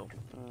chill one. pill.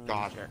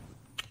 God. Jack,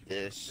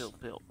 This. chill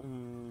pill.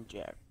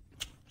 Jack,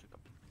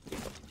 take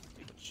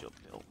a chill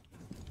pill.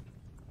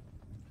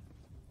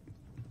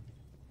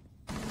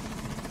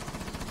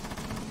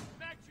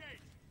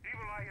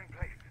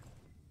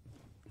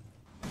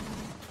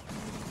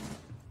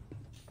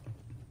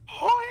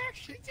 Oh, I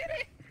actually did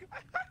it!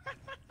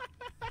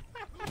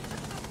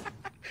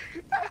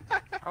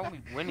 How are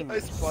we winning I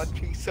this?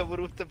 spawned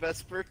someone with the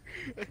Vesper.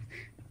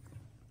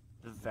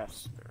 The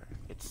Vesper.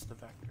 It's the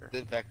Vector.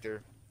 The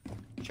Vector.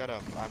 Shut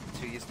up. I'm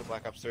too used to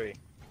Black Ops 3.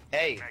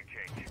 Hey!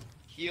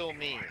 Heal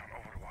me.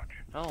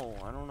 No,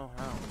 I don't know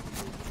how.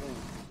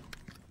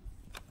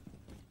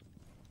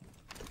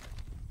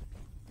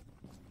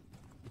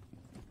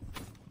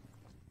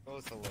 That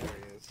was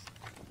hilarious.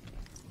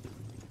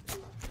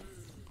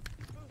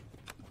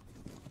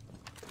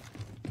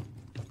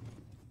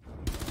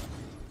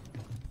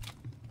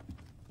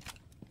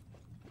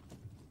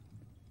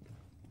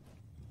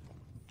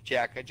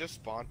 Jack, I just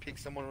spawn peeked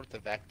someone with the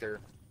Vector.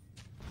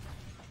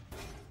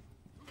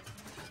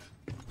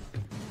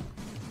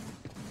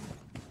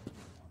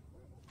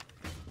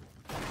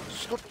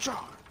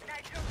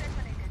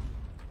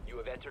 You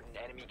have entered an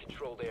enemy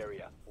controlled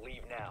area.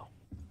 Leave now.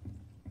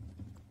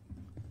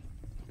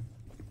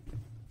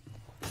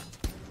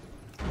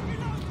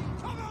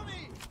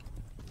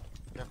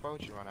 Jack, why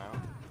would you run out?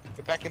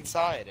 Get back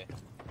inside.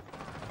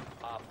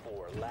 Op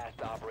 4,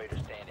 last operator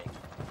standing.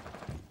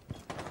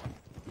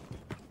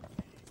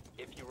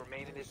 If you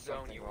remain in this zone,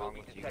 Something you will wrong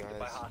be with you detected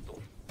by guys.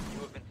 hostiles. You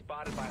have been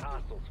spotted by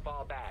hostiles.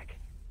 Fall back.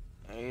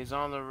 He's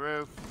on the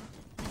roof.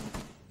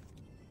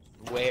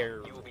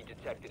 Where? You will be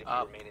detected if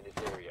Up. you remain in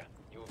this area.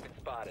 You have been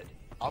spotted.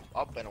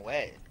 Up and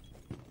away.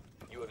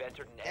 You have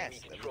entered an Yes, enemy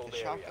that was controlled the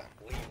area.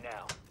 shotgun. Leave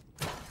now.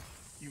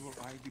 You will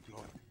I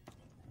deploy.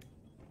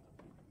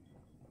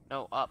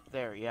 No, up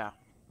there, yeah.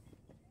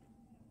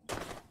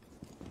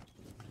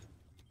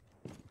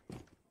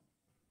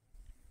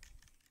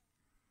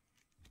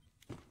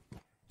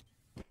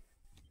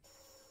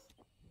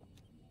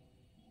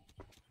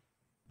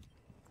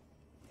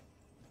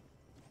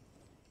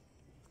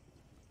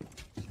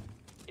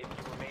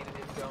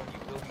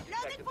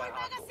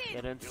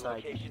 Get Your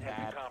inside, you location has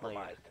bad been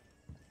player.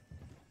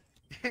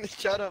 compromised.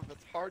 Shut up.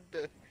 It's hard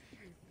to.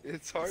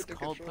 It's hard It's to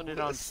called control put it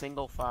on this.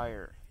 single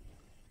fire.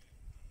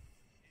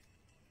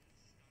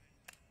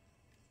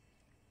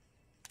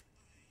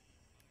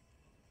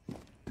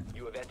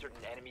 You have entered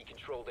an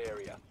enemy-controlled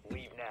area.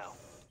 Leave now.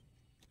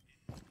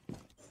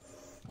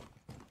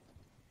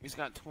 He's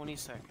got 20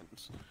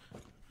 seconds.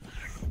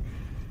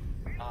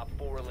 Op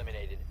 4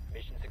 eliminated.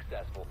 Mission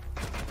successful.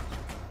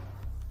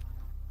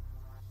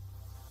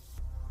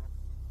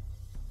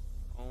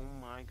 Oh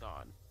my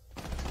god.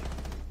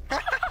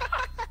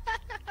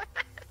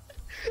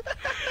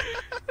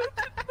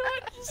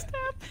 What just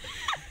happened?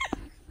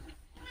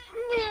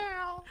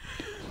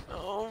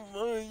 Oh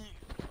my.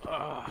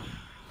 Ah.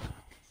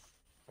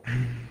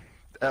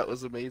 That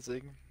was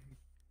amazing.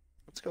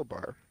 Let's go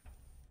bar.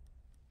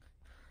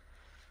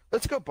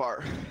 Let's go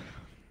bar.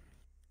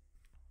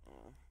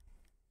 Oh.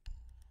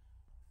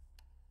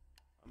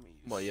 I'm gonna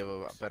use Well, you have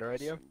a better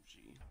idea?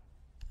 SMG.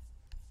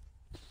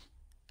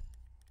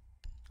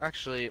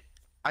 Actually,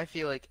 I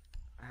feel like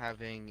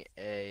having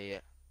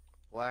a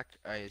black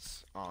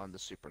ice on the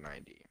Super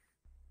 90.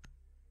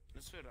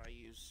 That's what I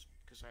use,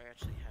 because I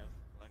actually have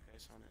black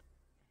ice on it.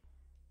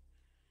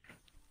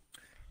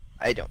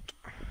 I don't.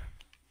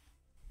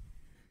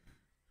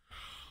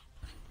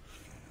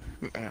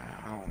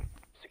 Ow.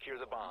 Secure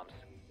the bombs.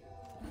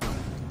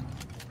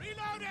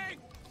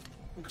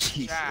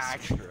 Jesus Jack.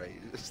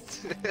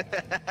 Christ.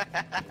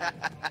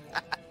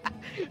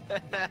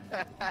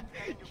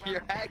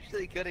 You're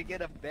actually gonna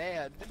get a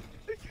ban.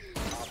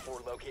 Op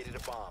 4 located a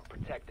bomb.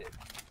 Protect it.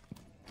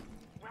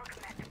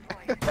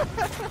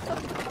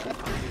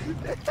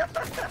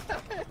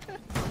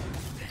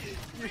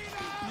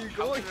 You're How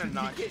going can I to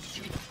not get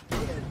shoot?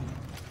 banned.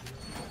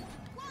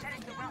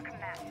 Setting the welcome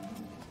mat.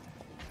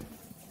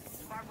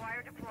 Barbed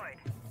wire deployed.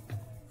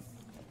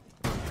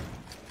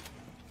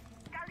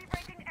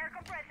 Calibrating air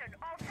compression.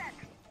 All set.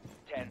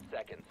 10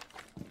 seconds.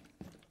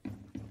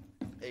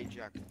 Hey,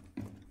 Jack.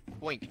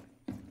 Blink.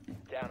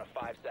 Down to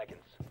 5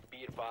 seconds.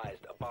 Be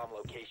advised, a bomb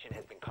location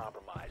has been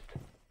compromised.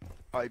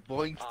 I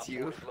blinked Op 4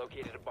 you. has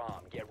located a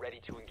bomb. Get ready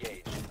to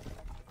engage.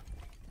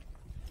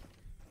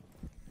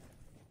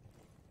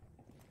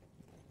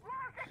 Wall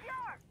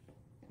secure.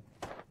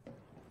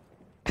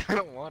 I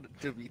don't want it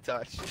to be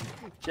touched.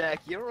 Jack,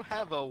 you don't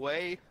have a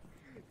way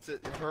to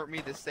hurt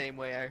me the same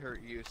way I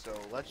hurt you, so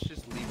let's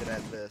just leave it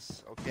at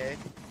this, okay?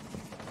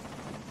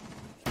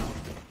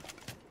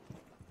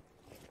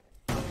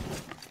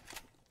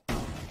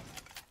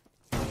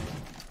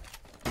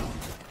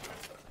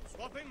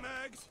 Swapping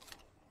mags.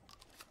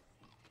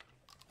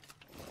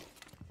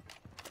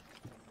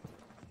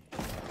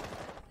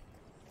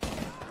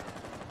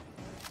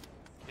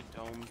 Get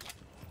domed.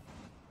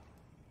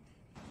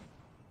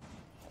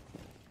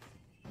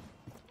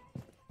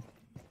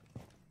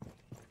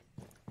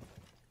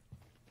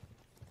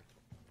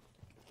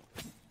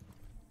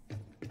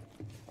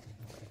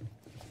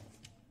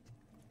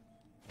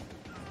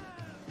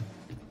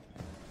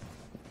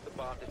 The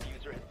bomb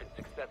diffuser has been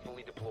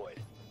successfully deployed.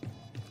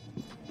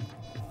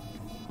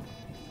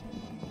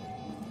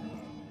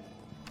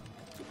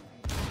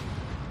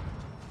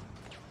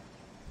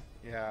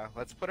 Yeah,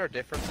 let's put our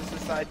differences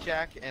aside,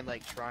 Jack, and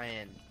like try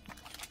and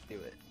do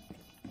it.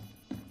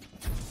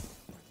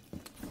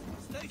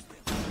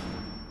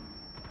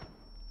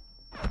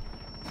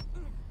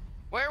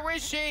 Where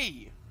was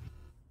she?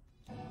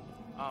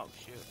 Oh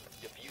shoot.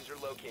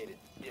 Diffuser located.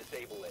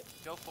 Disable it.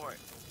 Go for it.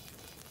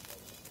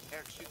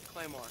 Eric, shoot the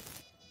claymore.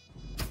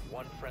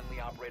 One friendly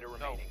operator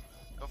remaining.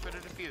 Go for the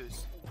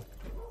defuse.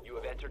 You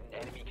have entered an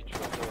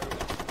enemy-controlled area.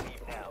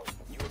 Leave now.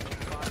 You have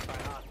been spotted by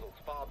hostiles.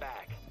 Fall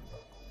back.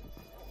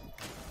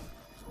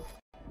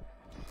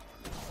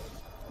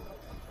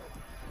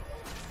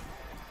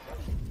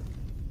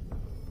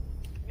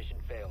 Mission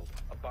failed.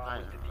 A bomb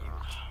was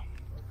defused.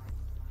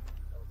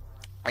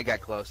 I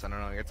got close, I don't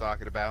know what you're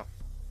talking about.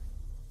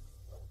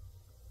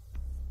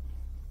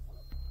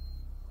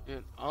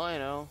 Dude, all I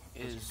know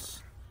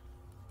is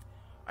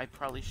I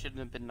probably shouldn't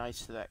have been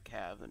nice to that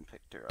Cav and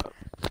picked her up.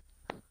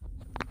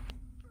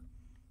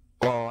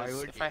 Well,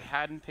 'Cause if I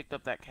hadn't picked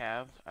up that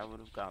Cav, I would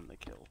have gotten the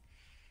kill.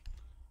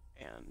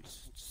 And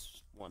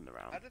just won the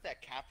round. How did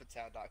that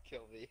Capitan not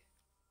kill me?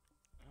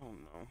 I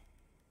don't know.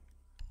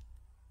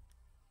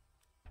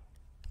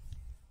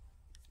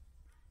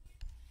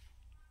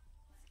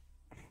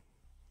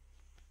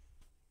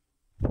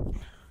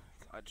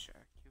 God,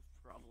 Jack, you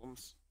have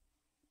problems.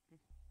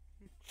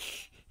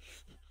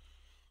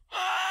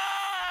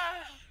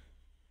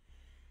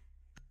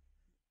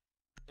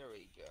 There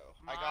we go.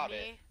 I got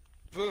it.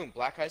 Boom,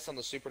 black ice on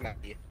the Super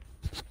 90.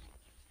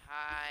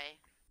 Hi.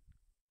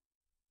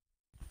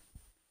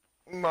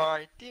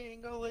 My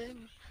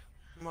dingling,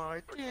 my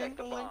Protect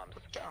the dingling. bombs.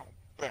 Bow,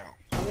 bow.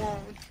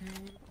 1, 2,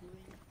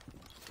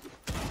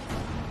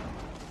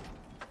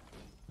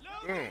 3.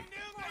 Loading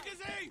new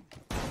magazine.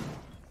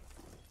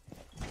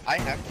 I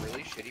have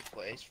really shitty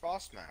plays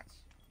frost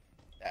mats.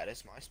 That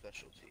is my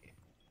specialty.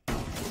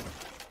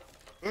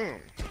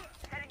 Setting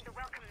the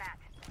welcome mat.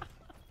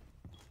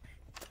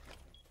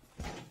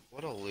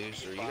 What a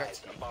loser. You got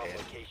Advised, a bomb T-Pad.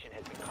 location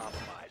has been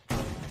compromised.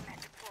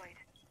 And deployed.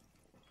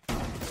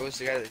 Who was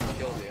the guy that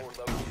killed you? Or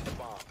located the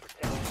bomb.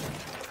 Protect it.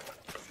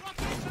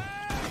 Swapping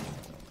mags!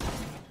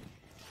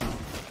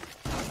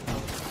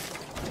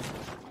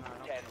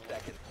 10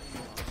 seconds.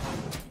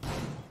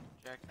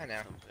 Jack, I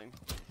know. something.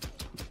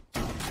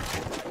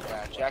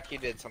 Yeah, Jackie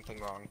did something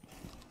wrong.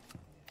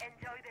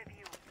 Enjoy the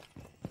view.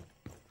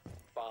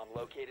 Bomb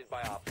located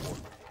by Op 4.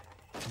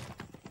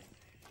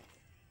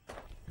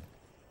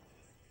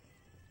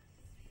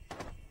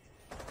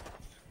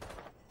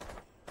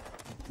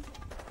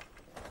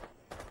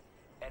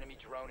 Enemy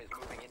drone is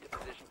moving into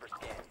position for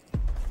scan.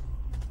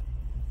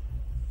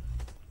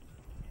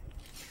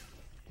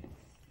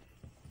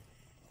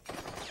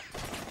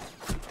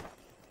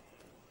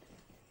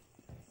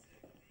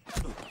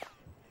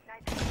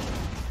 Nice.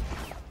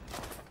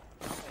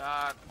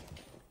 Stop.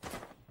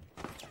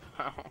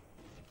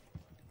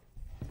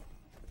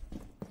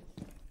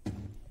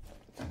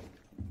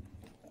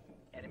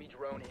 Enemy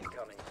drone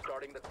incoming.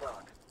 Starting the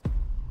clock.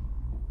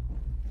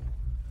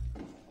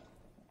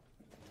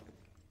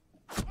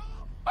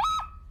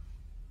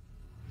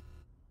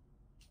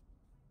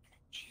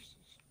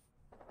 Jesus.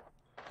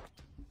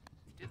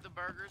 Did the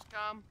burgers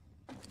come?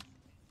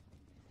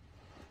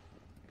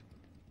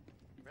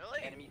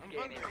 Really? Enemy I'm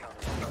scan hungry. incoming.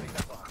 Starting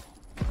the clock.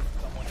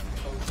 Someone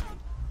exposed you.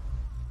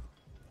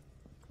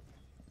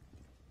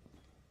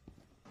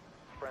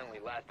 Friendly,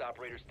 last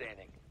operator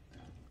standing.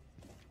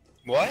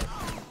 What?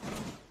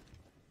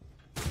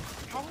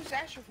 How was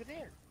Ash over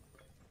there?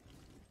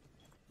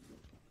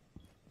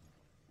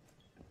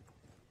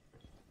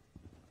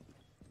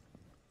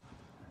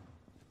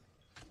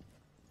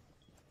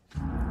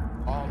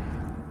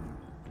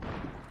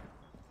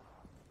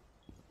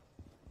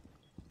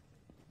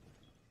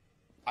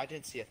 I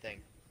didn't see a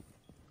thing.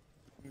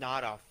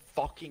 Not a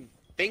fucking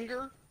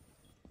finger?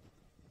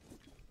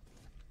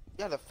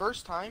 Yeah, the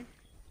first time.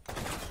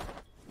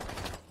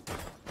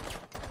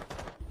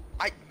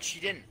 She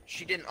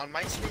didn't. On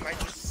my stream, I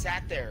just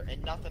sat there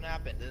and nothing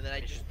happened, and then I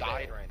just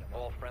died randomly.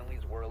 All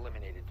friendlies were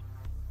eliminated.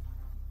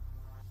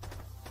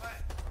 I'm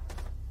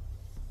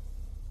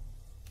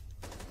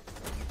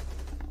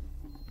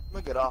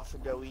gonna get off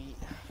and go eat.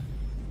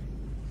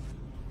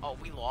 Oh,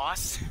 we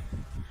lost?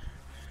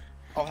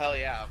 Oh hell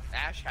yeah,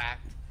 Ash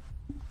hacked.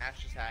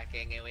 Ash is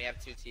hacking, and we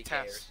have 2 TKers.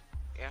 Tess.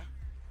 Yeah?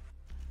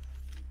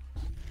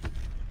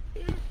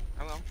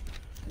 Hello.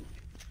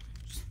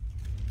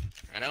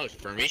 I know,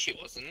 for me she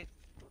wasn't.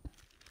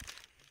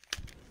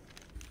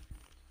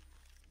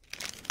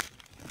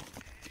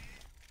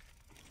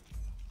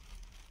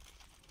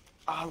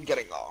 I'm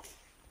getting off.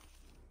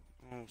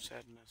 Oh,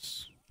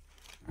 sadness.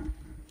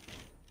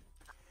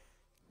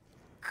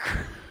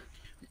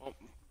 Well,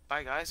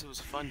 bye guys, it was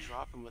fun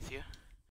dropping with you.